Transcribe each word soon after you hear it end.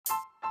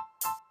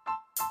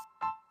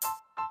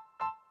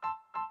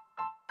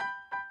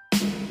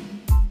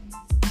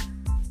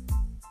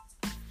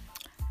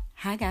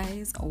Hi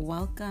guys,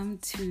 welcome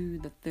to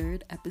the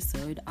third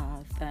episode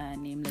of the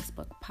Nameless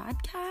Book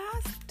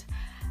podcast.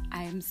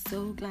 I am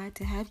so glad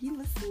to have you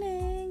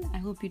listening. I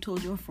hope you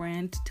told your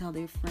friend to tell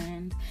their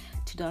friend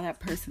to tell that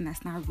person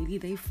that's not really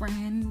their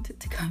friend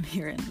to come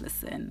here and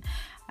listen.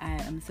 I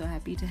am so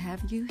happy to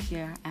have you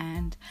here,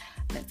 and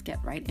let's get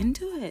right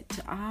into it.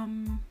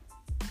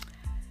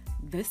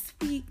 This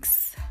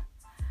week's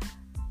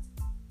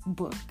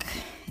book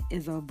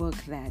is a book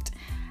that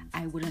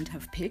I wouldn't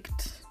have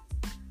picked.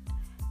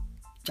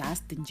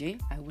 Just in J,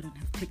 I wouldn't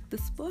have picked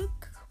this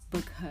book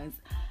because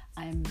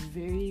I'm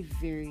very,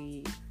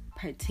 very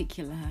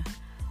particular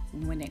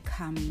when it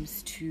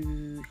comes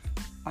to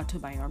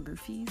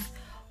autobiographies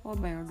or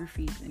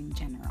biographies in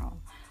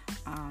general.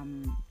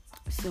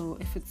 So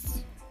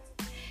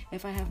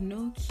if I have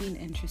no keen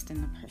interest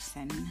in the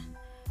person,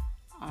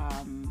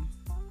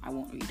 I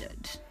won't read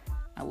it.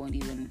 I won't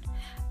even.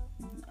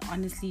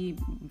 Honestly,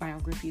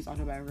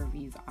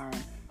 autobiographies are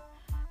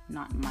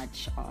not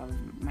much of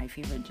my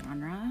favorite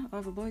genre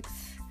of books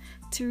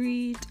to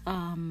read.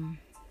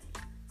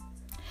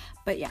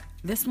 But yeah,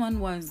 this one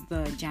was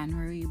the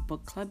January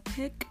book club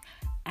pick,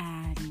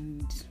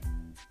 and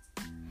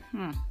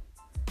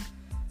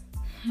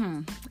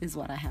is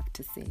what I have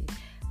to say.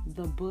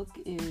 The book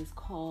is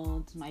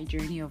called My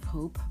Journey of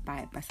Hope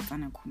by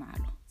Basetsana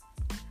Kumalo.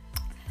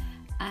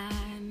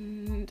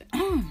 And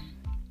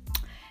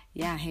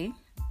yeah, hey,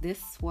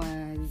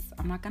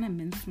 I'm not gonna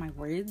mince my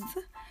words.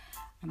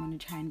 I'm going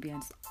to try and be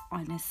as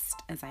honest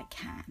as I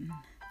can.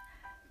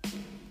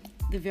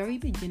 The very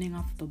beginning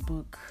of the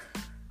book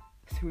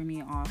threw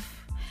me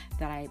off.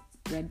 I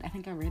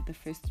think I read the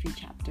first 3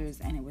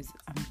 chapters and it was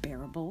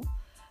unbearable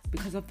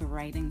because of the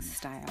writing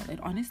style.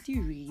 It honestly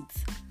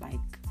reads like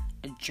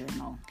a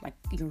journal, like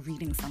you're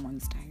reading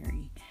someone's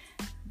diary.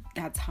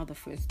 That's how the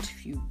first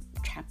few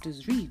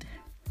chapters read.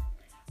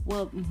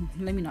 Well,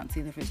 let me not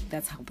say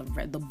that's how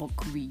the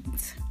book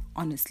reads.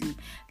 Honestly,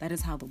 that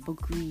is how the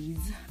book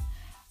reads.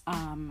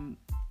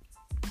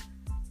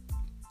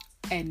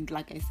 And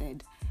like I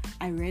said,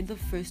 I read the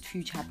first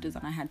few chapters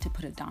and I had to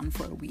put it down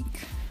for a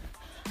week.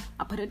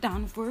 I put it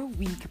down for a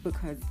week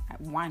because,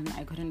 one,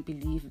 I couldn't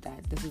believe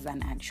that this is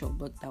an actual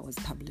book that was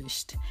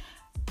published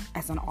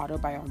as an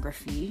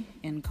autobiography,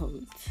 in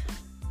quotes.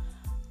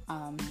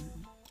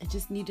 It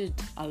just needed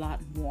a lot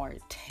more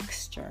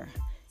texture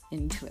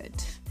into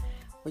it,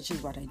 which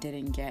is what I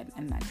didn't get,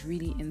 and that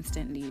really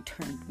instantly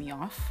turned me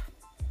off.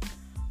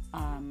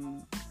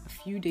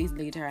 A few days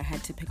later, I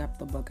had to pick up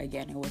the book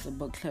again. It was a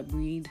book club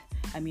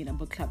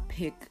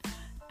pick,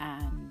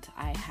 and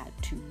I had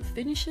to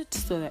finish it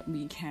so that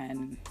we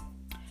can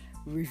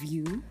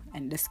review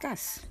and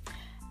discuss.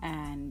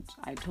 And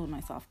I told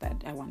myself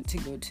that I want to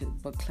go to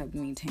book club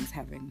meetings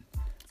having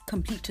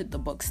completed the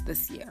books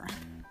this year.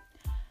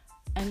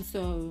 And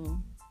so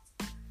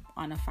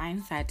on a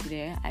fine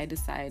Saturday, I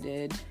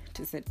decided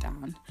to sit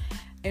down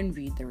and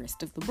read the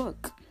rest of the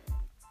book.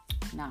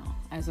 Now,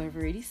 as I've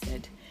already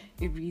said,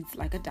 it reads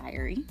like a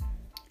diary.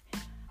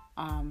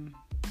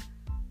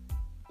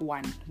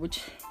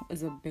 Which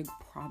is a big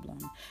problem.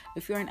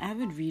 If you're an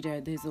avid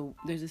reader,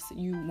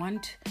 you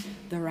want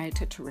the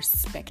writer to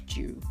respect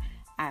you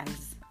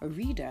as a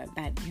reader,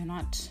 that you're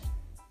not,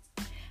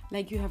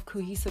 like, you have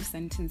cohesive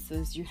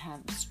sentences, you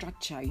have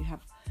structure, you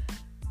have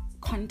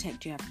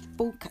context, you have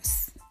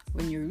focus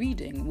when you're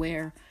reading,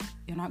 where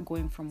you're not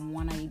going from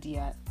one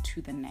idea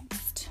to the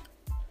next.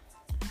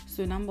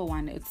 So number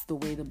one, it's the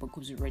way the book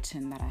was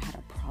written that I had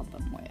a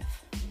problem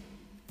with.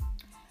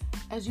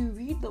 As you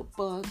read the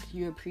book,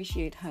 you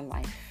appreciate her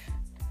life.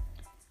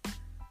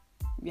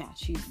 Yeah,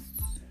 she's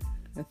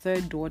the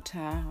third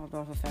daughter of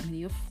a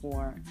family of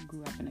 4,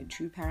 grew up in a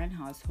 2-parent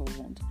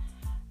household,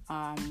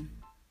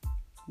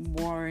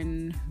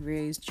 born,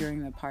 raised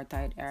during the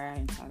apartheid era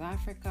in South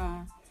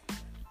Africa,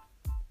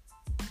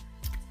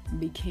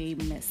 became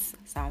Miss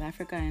South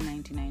Africa in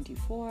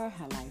 1994.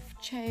 Her life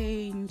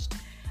changed.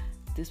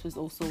 This was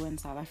also when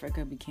South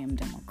Africa became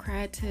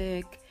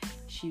democratic.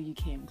 She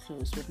became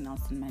close with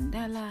Nelson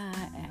Mandela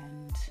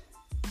and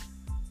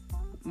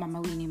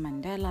Mama Winnie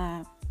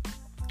Mandela,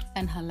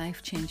 and her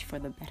life changed for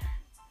the better.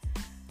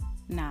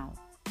 Now,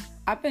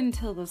 up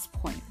until this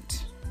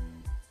point,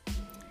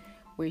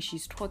 where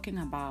she's talking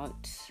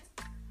about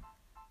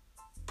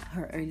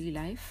her early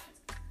life,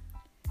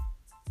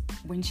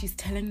 when she's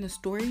telling the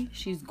story,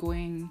 she's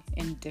going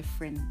in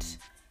different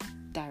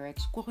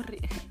directions.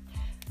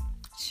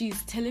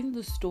 She's telling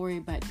the story,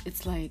 but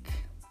it's like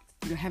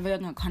you're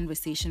having a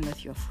conversation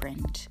with your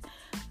friend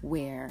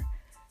where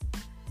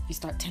you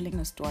start telling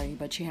a story,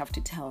 but you have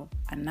to tell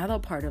another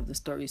part of the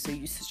story. So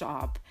you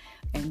stop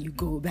and you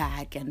go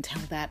back and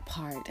tell that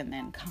part and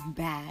then come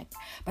back,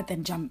 but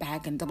then jump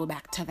back and double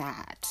back to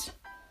that.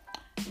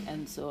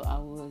 And so I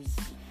was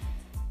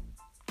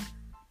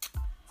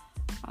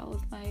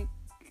like,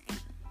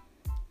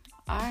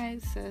 all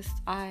right, sis,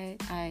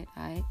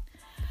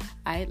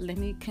 let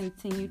me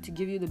continue to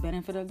give you the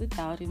benefit of the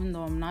doubt, even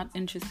though I'm not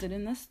interested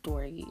in the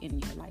story in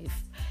your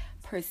life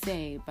per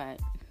se, but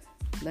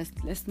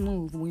let's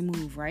move. We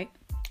move, right?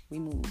 We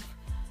move.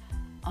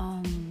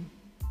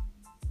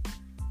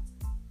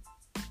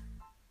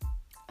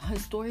 her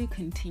story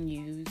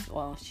continues,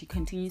 or she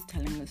continues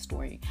telling the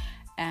story.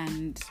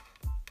 And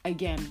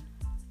again,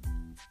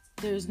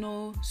 there's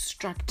no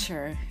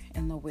structure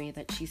in the way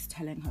that she's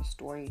telling her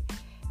story,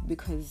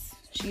 because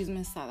she's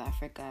Miss South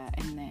Africa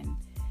and then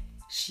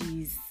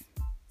she's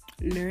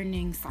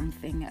learning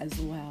something as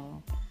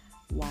well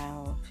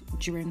while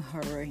during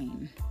her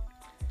reign.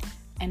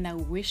 And I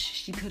wish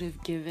she could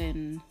have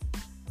given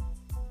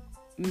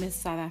Miss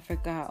South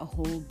Africa a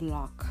whole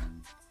block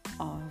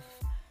of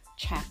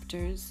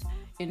chapters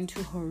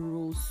into her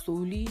role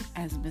solely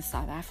as Miss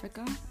South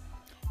Africa,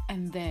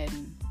 and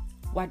then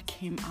what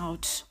came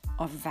out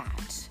of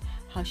that,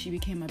 how she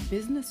became a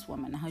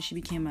businesswoman, how she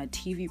became a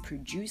TV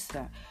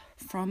producer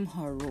from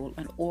her role,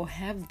 and or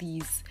have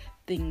these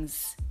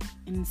things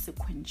in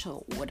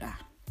sequential order,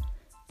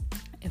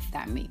 if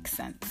that makes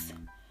sense.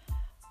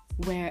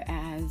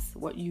 Whereas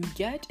what you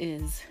get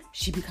is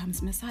she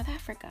becomes Miss South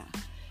Africa.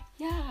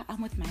 Yeah,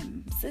 I'm with my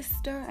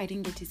sister. I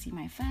didn't get to see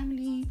my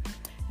family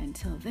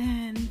until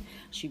then.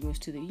 She goes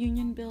to the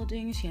Union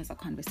Building. She has a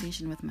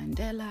conversation with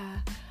Mandela.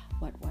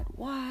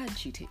 What?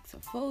 She takes a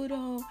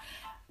photo.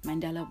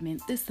 Mandela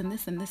meant this and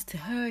this and this to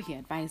her. He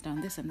advised on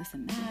this and this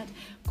and that.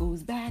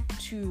 Goes back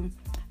to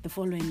the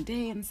following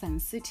day in Sun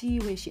City,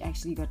 where she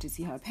actually got to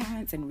see her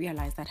parents and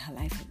realized that her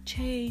life had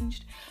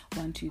changed.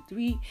 1, 2,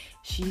 3.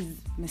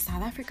 She's Miss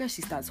South Africa.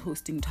 She starts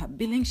hosting top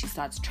billing. She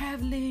starts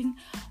traveling.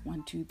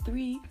 1, 2,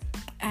 3.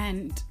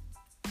 And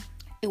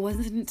it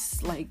wasn't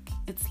like,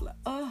 it's like,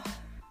 oh,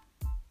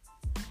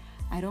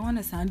 I don't want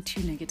to sound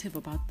too negative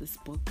about this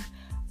book,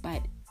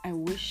 but I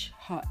wish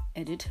her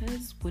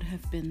editors would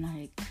have been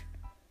like,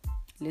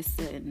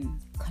 listen,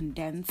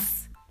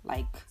 condense,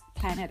 like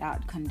plan it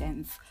out,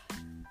 condense,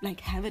 like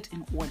have it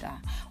in order,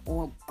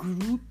 or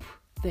group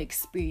the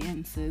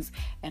experiences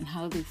and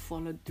how they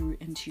followed through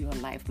into your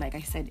life, like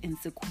I said, in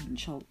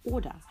sequential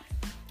order.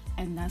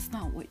 And that's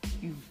not what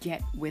you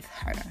get with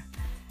her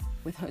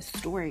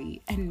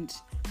story. And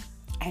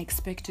I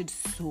expected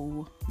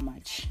so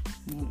much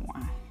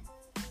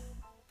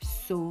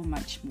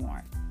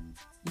more.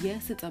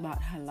 Yes, it's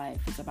about her life.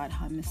 It's about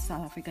how Miss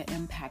South Africa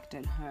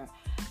impacted her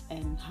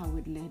and how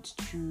it led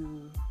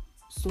to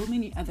so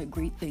many other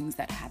great things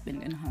that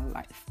happened in her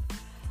life.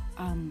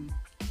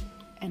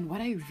 And what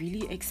I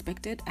really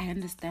expected, I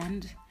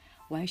understand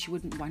why she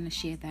wouldn't want to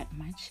share that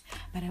much,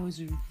 but I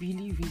was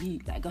really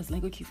like, I was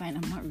like, okay, fine,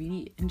 I'm not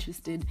really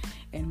interested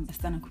in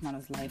Basetsana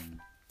Kumalo's life,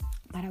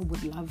 but I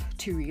would love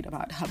to read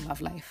about her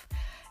love life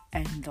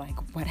and like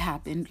what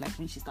happened, like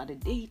when she started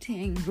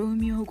dating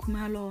Romeo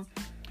Kumalo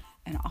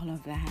and all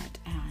of that.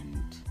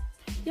 And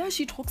yeah,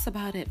 she talks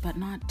about it, but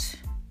not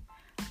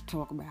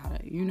talk about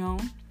it, you know.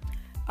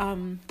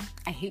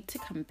 I hate to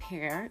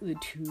compare the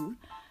two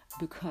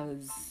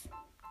because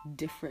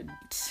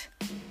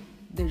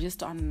they're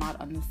just not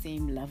on the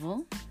same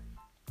level.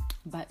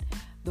 But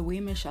the way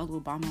Michelle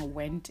Obama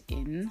went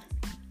in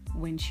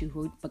when she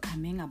wrote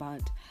Becoming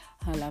about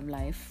her love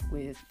life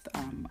with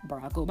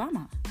Barack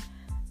Obama,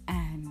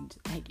 and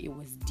like it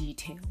was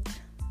detailed,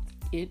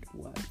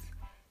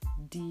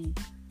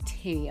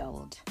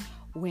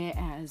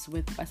 whereas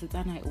with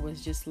Basetsana it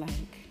was just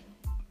like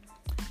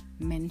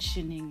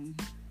mentioning,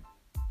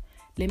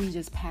 let me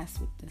just pass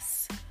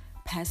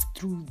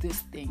through this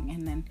thing,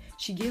 and then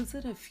she gives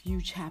it a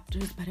few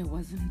chapters, but it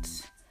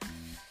wasn't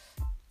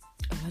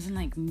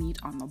like meat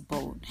on the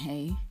bone.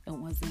 It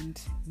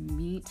wasn't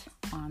meat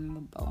on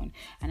the bone,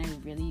 and I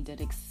really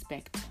did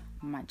expect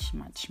much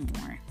more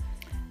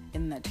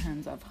in the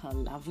terms of her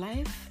love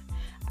life.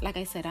 Like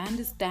I said, I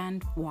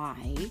understand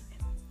why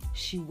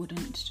she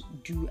wouldn't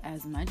do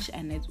as much,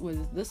 and it was,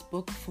 this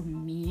book for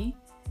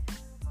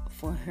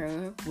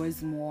her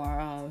was more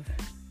of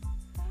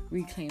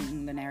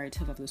reclaiming the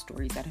narrative of the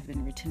stories that have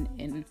been written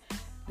in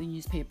the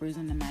newspapers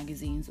and the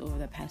magazines over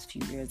the past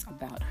few years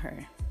about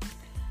her.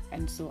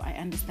 And so I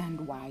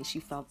understand why she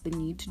felt the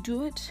need to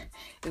do it.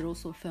 It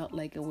also felt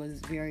like it was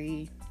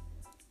very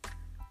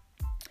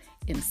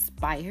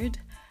inspired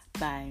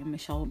by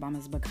Michelle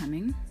Obama's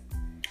Becoming,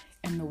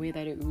 and the way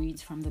that it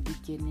reads from the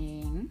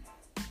beginning,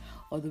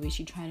 or the way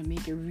she tried to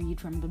make it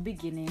read from the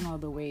beginning, or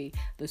the way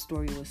the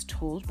story was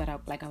told. But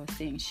like I was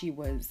saying, she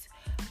was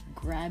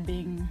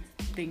grabbing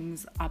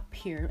things up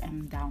here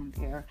and down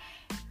there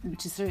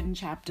into certain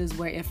chapters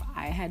where if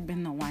I had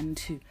been the one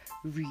to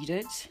read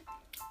it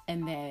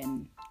and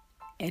then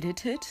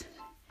edit it,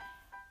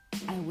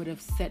 I would have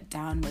sat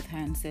down with her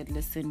and said,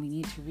 listen, we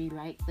need to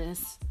rewrite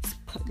this,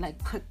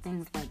 put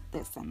things like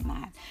this and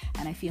that.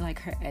 And I feel like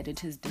her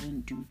editors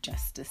didn't do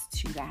justice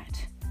to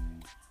that.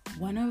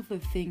 One of the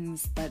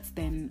things that's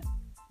then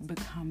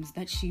becomes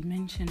that she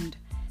mentioned,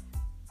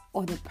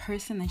 or the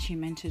person that she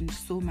mentioned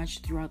so much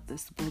throughout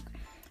this book,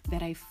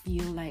 that I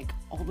feel like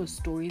all the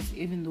stories,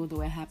 even though they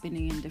were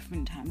happening in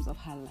different times of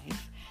her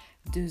life,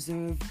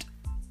 deserved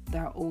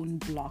their own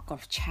block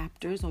of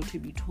chapters, or to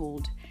be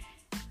told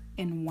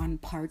in one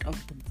part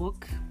of the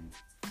book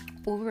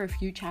over a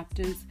few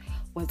chapters,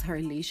 was her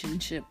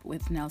relationship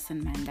with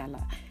Nelson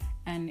Mandela.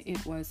 And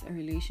it was a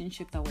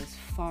relationship that was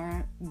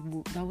far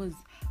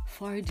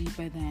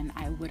deeper than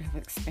I would have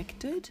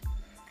expected,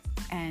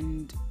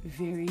 and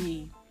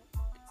very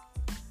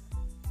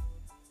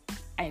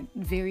it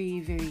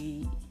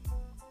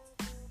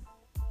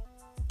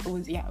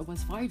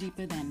was far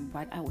deeper than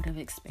what I would have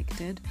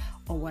expected,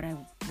 or what I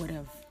would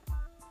have,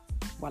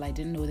 well, I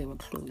didn't know they were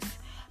close,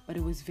 but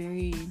it was a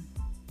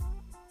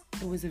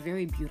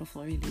very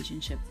beautiful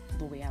relationship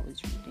the way I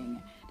was reading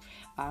it.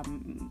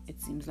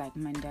 It seems like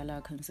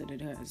Mandela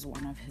considered her as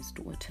one of his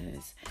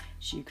daughters.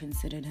 She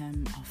considered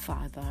him a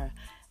father,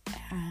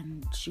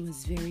 and she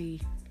was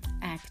very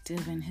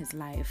active in his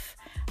life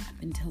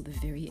up until the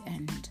very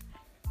end.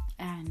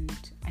 And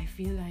I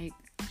feel like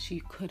she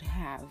could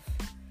have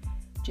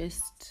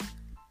just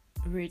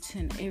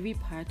written every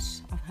part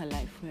of her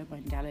life where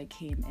Mandela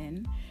came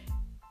in,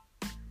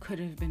 could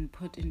have been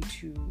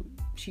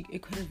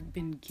it could have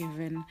been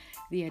given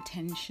the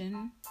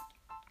attention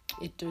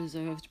it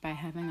deserved by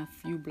having a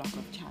few block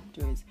of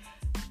chapters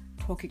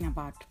talking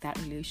about that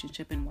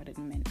relationship and what it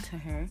meant to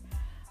her.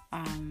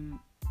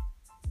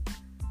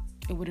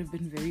 It would have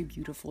been very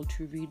beautiful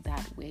to read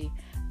that way,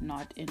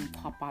 not in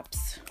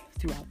pop-ups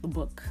throughout the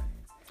book,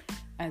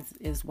 as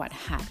is what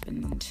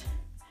happened,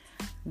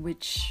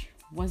 which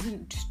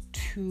wasn't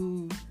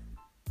too...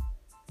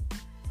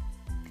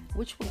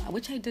 Which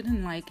I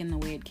didn't like in the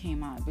way it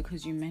came out,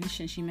 because she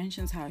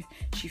mentions how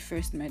she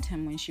first met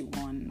him when she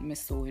won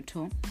Miss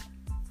Soweto.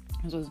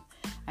 This was,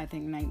 I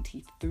think,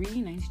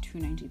 92,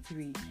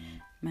 93.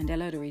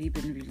 Mandela had already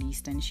been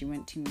released, and she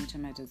went to meet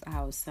him at his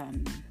house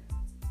on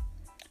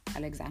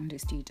Alexander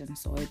Street in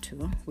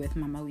Soweto with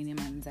Mama Winnie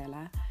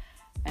Mandela.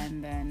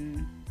 And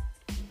then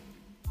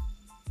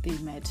they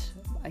met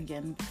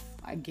again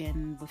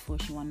before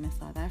she won Miss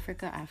South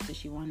Africa. After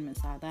she won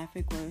Miss South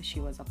Africa, she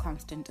was a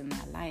constant in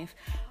her life.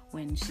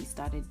 When she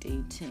started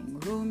dating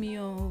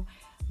Romeo,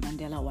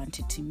 Mandela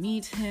wanted to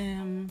meet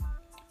him.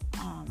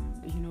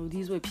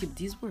 These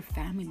were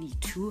family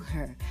to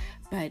her,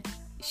 but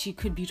she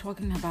could be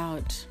talking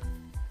about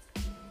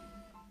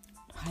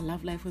her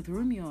love life with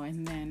Romeo,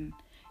 and then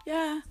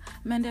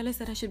Mandela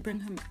said I should bring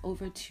him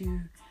over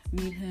to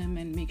meet him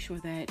and make sure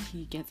that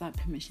he gets our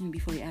permission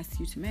before he asks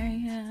you to marry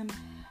him.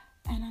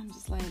 And I'm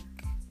just like,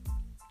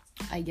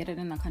 I get it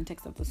in the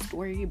context of the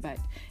story, but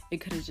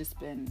it could have just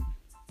been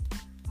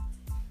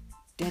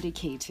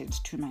dedicated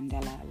to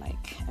Mandela,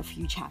 like a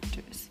few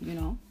chapters,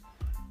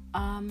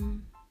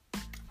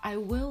 I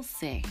will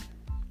say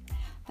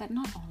that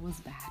not all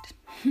was bad.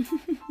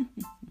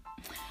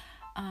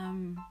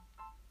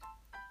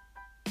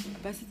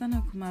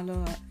 Basetsana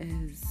Kumalo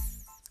is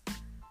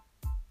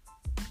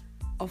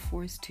a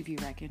force to be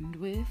reckoned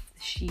with.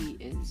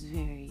 She's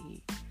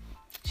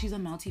a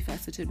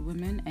multifaceted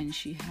woman, and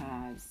she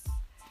has,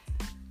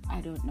 I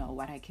don't know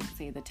what I can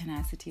say, the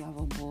tenacity of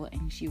a bull,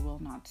 and she will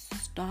not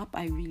stop.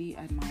 I really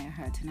admire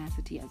her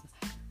tenacity as a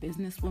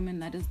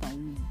businesswoman. That is the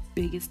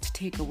biggest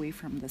takeaway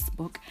from this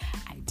book.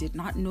 I did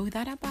not know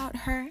that about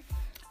her.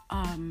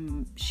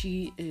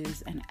 She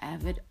is an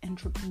avid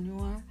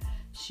entrepreneur.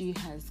 She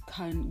has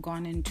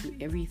gone into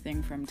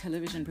everything from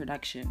television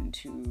production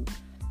to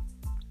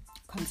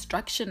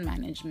construction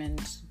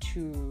management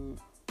to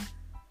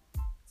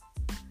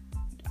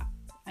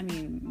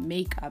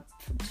makeup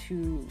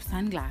to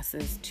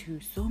sunglasses to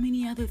so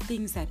many other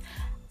things that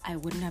I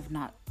wouldn't have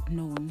not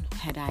known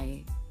had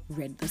I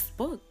read this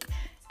book.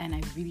 And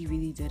I really,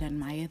 really did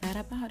admire that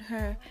about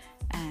her.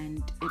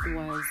 And it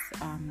was,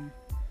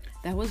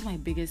 that was my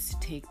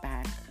biggest take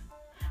back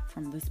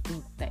from this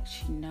book, that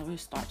she never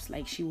stops.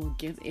 Like, she will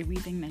give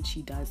everything that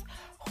she does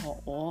her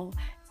all.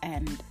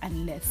 And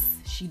unless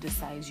she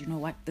decides, you know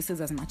what, this is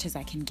as much as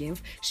I can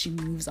give, she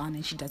moves on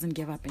and she doesn't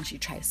give up and she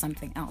tries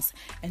something else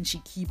and she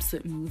keeps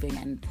it moving.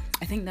 And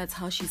I think that's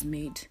how she's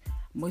made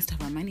most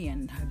of her money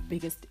and her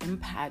biggest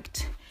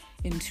impact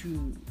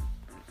into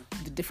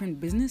the different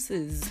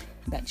businesses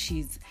that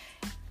she's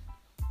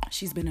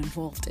been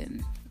involved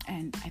in.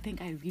 And I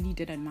think I really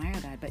did admire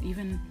that. But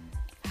even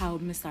how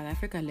Miss South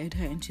Africa led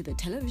her into the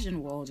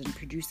television world and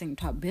producing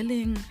Top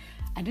Billing,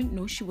 I didn't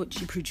know she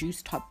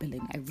produced Top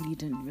Billing. I really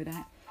didn't know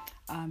that.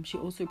 She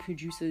also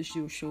produces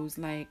shows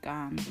like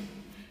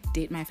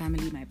Date My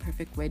Family, My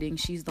Perfect Wedding.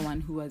 She's the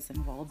one who was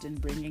involved in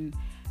bringing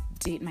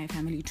Date My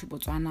Family to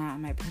Botswana,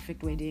 My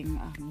Perfect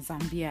Wedding,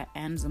 Zambia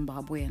and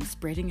Zimbabwe, and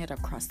spreading it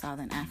across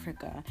Southern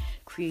Africa,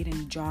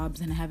 creating jobs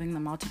and having the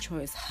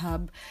multi-choice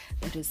hub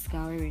that is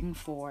scouring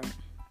for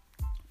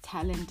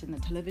talent in the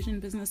television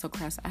business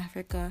across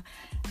Africa.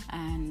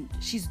 And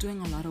she's doing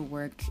a lot of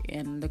work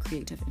in the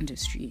creative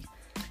industry.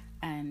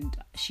 And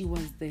she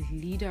was the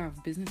leader of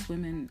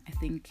businesswomen, I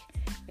think,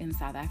 in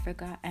South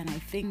Africa. And I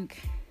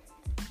think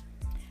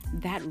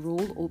that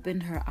role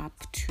opened her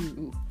up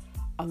to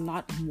a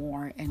lot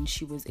more, and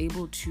she was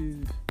able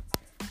to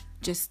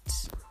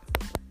just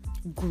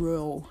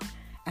grow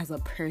as a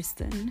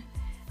person.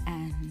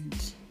 And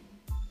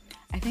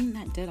I think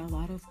that did a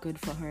lot of good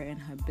for her in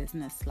her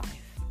business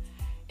life.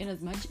 In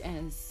as much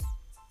as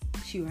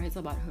she writes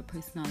about her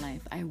personal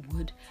life,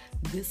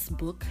 this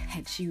book,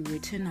 had she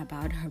written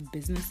about her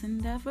business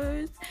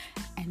endeavors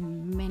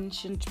and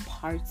mentioned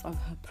parts of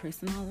her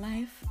personal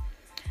life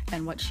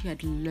and what she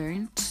had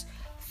learned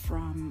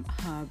from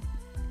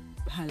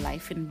her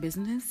life in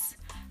business,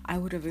 I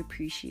would have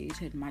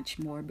appreciated much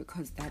more,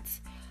 because that's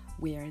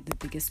where the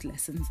biggest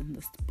lessons in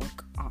this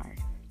book are.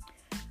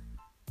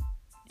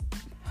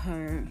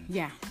 Her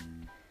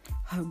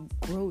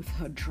growth,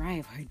 her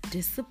drive, her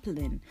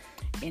discipline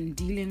in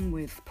dealing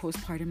with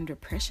postpartum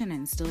depression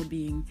and still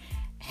being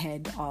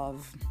head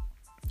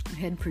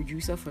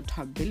producer for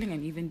Top Billing,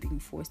 and even being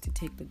forced to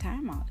take the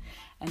time out,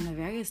 and the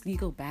various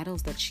legal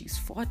battles that she's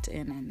fought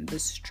in, and the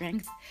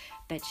strength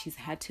that she's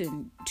had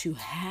to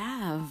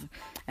have,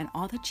 and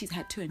all that she's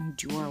had to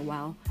endure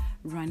while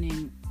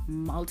running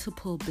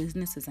multiple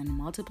businesses and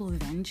multiple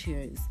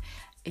ventures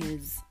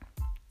is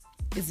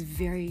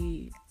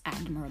very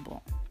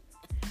admirable.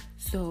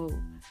 So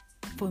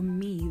for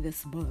me,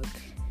 this book,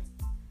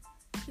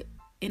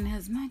 in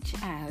as much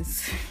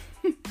as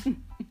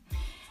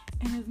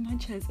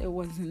it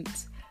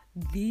wasn't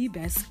the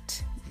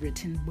best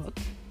written book,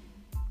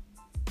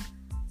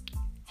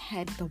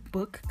 had the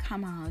book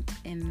come out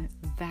in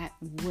that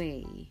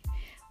way,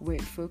 where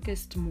it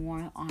focused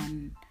more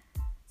on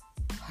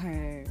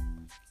her,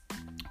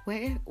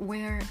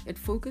 where it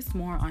focused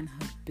more on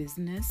her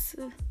business,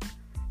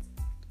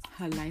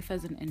 her life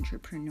as an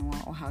entrepreneur,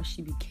 or how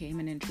she became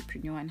an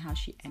entrepreneur, and how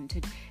she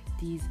entered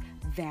these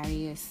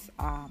various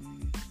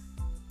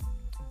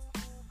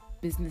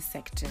business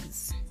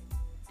sectors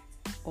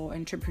or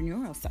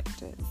entrepreneurial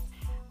sectors,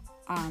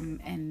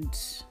 and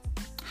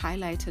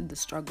highlighted the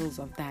struggles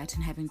of that,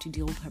 and having to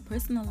deal with her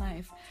personal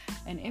life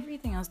and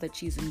everything else that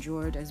she's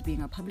endured as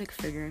being a public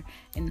figure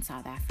in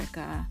South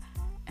Africa,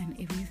 and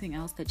everything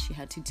else that she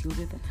had to deal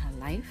with in her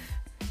life.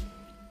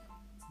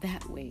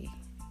 That way,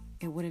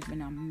 it would have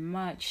been a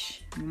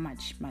much,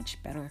 much,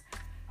 much better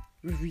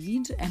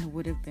read, and it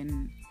would have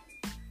been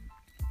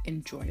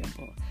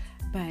enjoyable.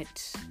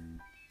 But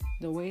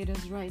the way it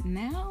is right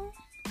now,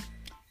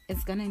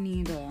 it's gonna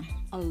need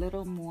a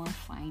little more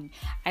fine.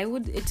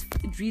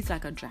 It reads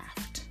like a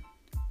draft.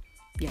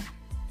 Yeah,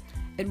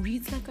 it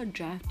reads like a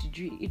draft.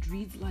 It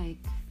reads like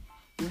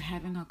you're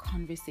having a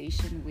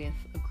conversation with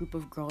a group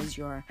of girls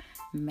you're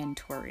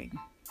mentoring.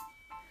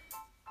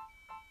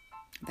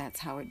 That's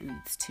how it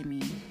reads to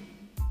me.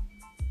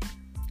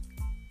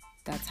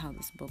 That's how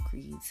this book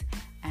reads.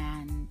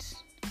 And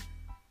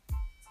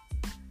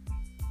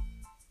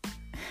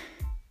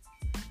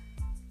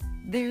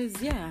there's,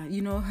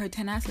 her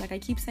tenacity, like I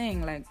keep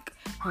saying, like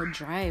her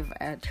drive,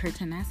 at her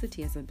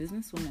tenacity as a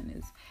businesswoman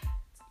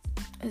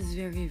is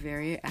very,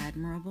 very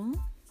admirable.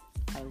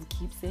 I will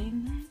keep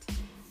saying that.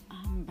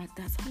 But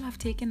that's all I've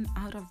taken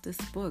out of this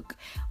book.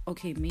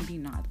 Okay, maybe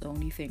not the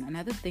only thing.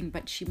 Another thing,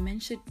 but she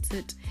mentions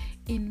it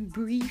in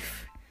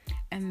brief,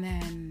 and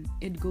then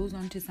it goes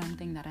on to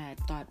something that I had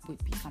thought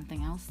would be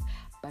something else,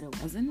 but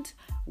it wasn't,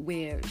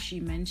 where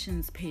she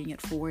mentions paying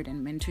it forward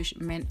and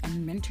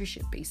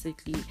mentorship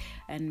basically,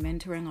 and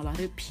mentoring a lot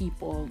of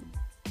people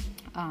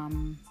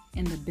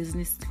in the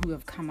business who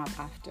have come up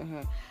after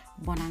her,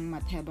 Bonang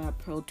Mateba,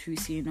 Pearl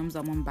Tusi,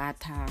 Nomza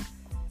Mombata,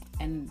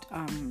 and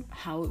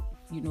how,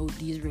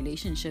 these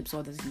relationships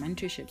or these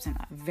mentorships and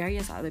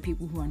various other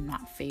people who are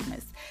not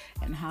famous,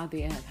 and how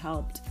they have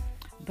helped.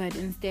 But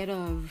instead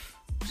of,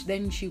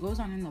 then she goes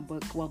on in the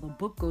book, the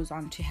book goes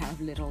on to have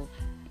little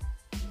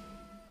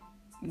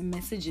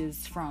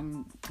messages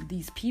from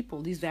these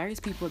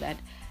various people that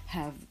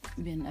have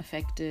been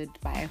affected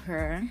by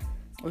her,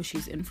 or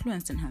she's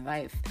influenced in her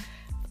life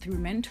through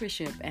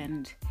mentorship.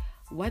 And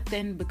what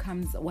then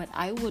becomes, what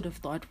I would have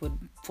thought would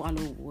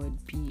follow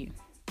would be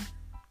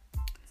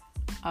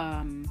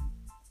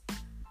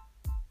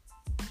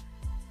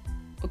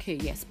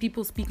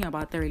people speaking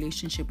about their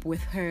relationship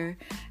with her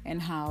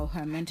and how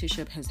her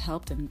mentorship has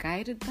helped and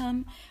guided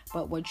them.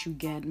 But what you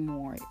get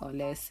more or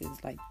less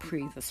is like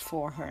praises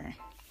for her.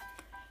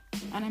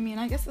 And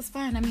I guess it's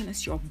fine.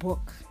 It's your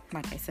book.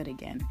 Like I said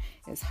again,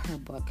 it's her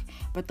book.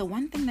 But the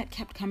one thing that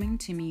kept coming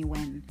to me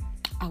when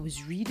I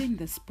was reading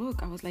this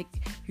book, I was like,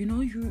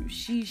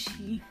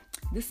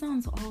 this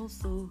sounds all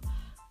so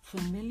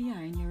familiar,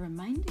 and you're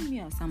reminding me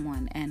of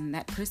someone, and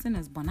that person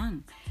is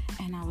Bonang.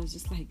 And I was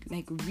just like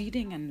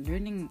reading and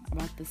learning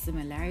about the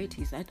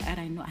similarities. I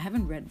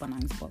haven't read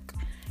Bonang's book,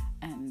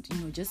 and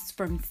just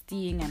from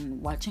seeing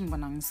and watching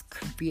Bonang's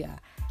career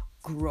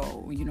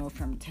grow,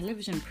 from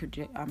television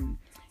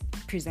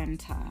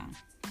presenter,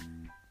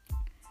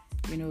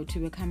 to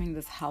becoming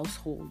this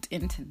household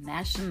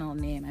international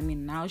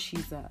name. Now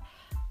she's a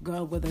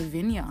girl with a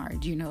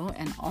vineyard,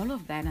 and all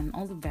of that, and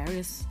all the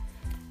various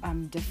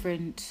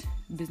different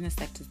business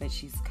sectors that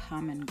she's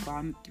come and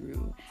gone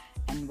through,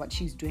 and what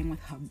she's doing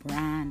with her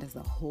brand as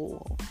a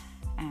whole.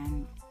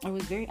 And it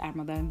was very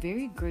admirable, and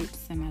very great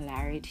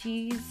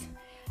similarities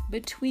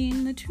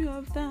between the two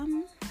of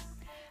them.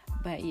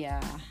 But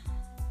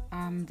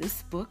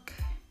this book,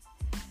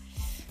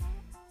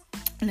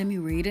 let me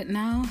rate it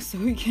now so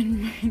we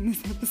can bring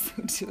this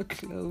episode to a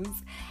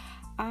close.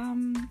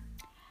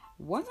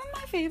 Wasn't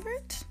my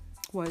favorite,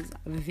 was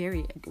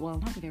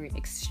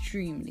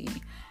extremely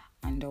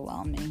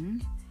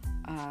underwhelming.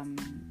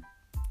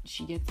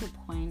 She gets a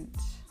point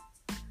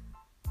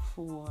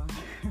for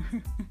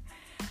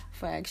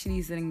for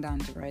actually sitting down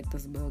to write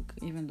this book,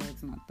 even though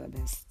it's not the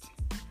best.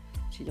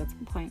 She gets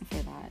a point for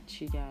that.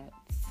 She gets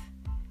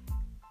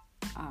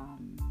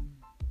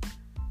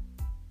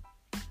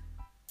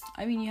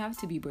I mean, you have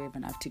to be brave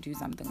enough to do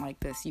something like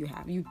this. You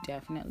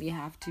definitely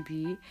have to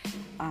be.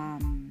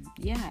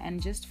 And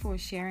just for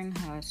sharing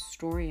her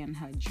story and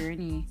her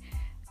journey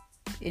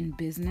in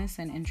business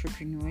and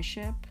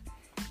entrepreneurship,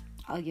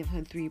 I'll give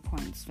her 3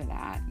 points for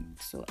that.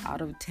 So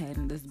out of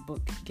 10, this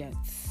book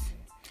gets,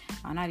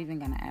 I'm not even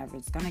gonna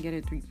average, it's gonna get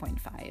a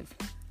 3.5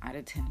 out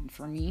of 10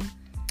 for me.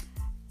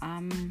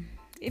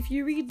 If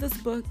you read this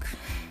book,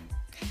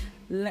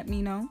 let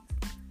me know.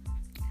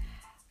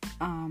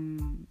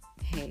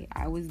 Hey,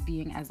 I was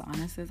being as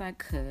honest as I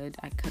could.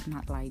 I could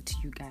not lie to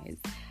you guys.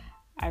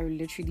 I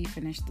literally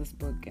finished this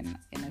book in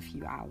a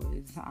few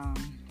hours.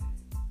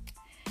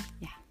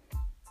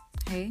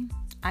 Hey,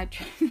 I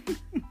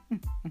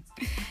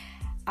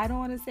don't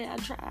want to say I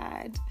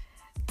tried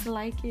to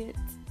like it.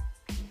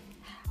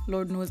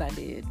 Lord knows I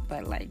did,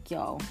 but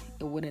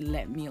it wouldn't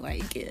let me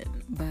like it.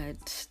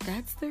 But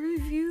that's the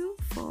review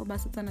for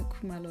Basetsana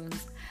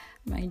Kumalo's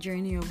My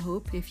Journey of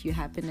Hope. If you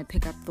happen to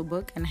pick up the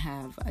book and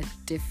have a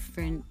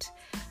different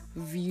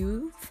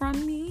view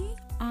from me,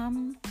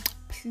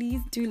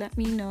 please do let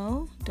me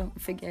know.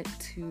 Don't forget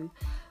to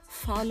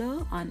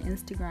follow on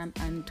Instagram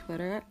and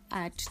Twitter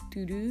at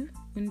Tudu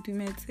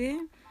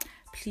Untumete.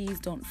 Please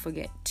don't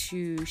forget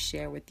to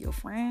share with your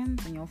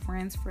friends and your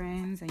friends'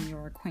 friends and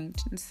your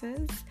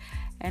acquaintances.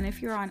 And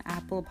if you're on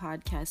Apple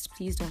Podcasts,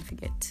 please don't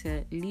forget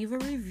to leave a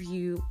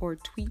review or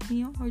tweet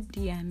me or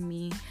DM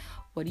me.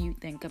 What do you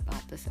think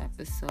about this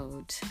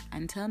episode?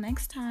 Until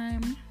next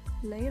time,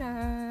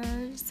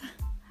 laters.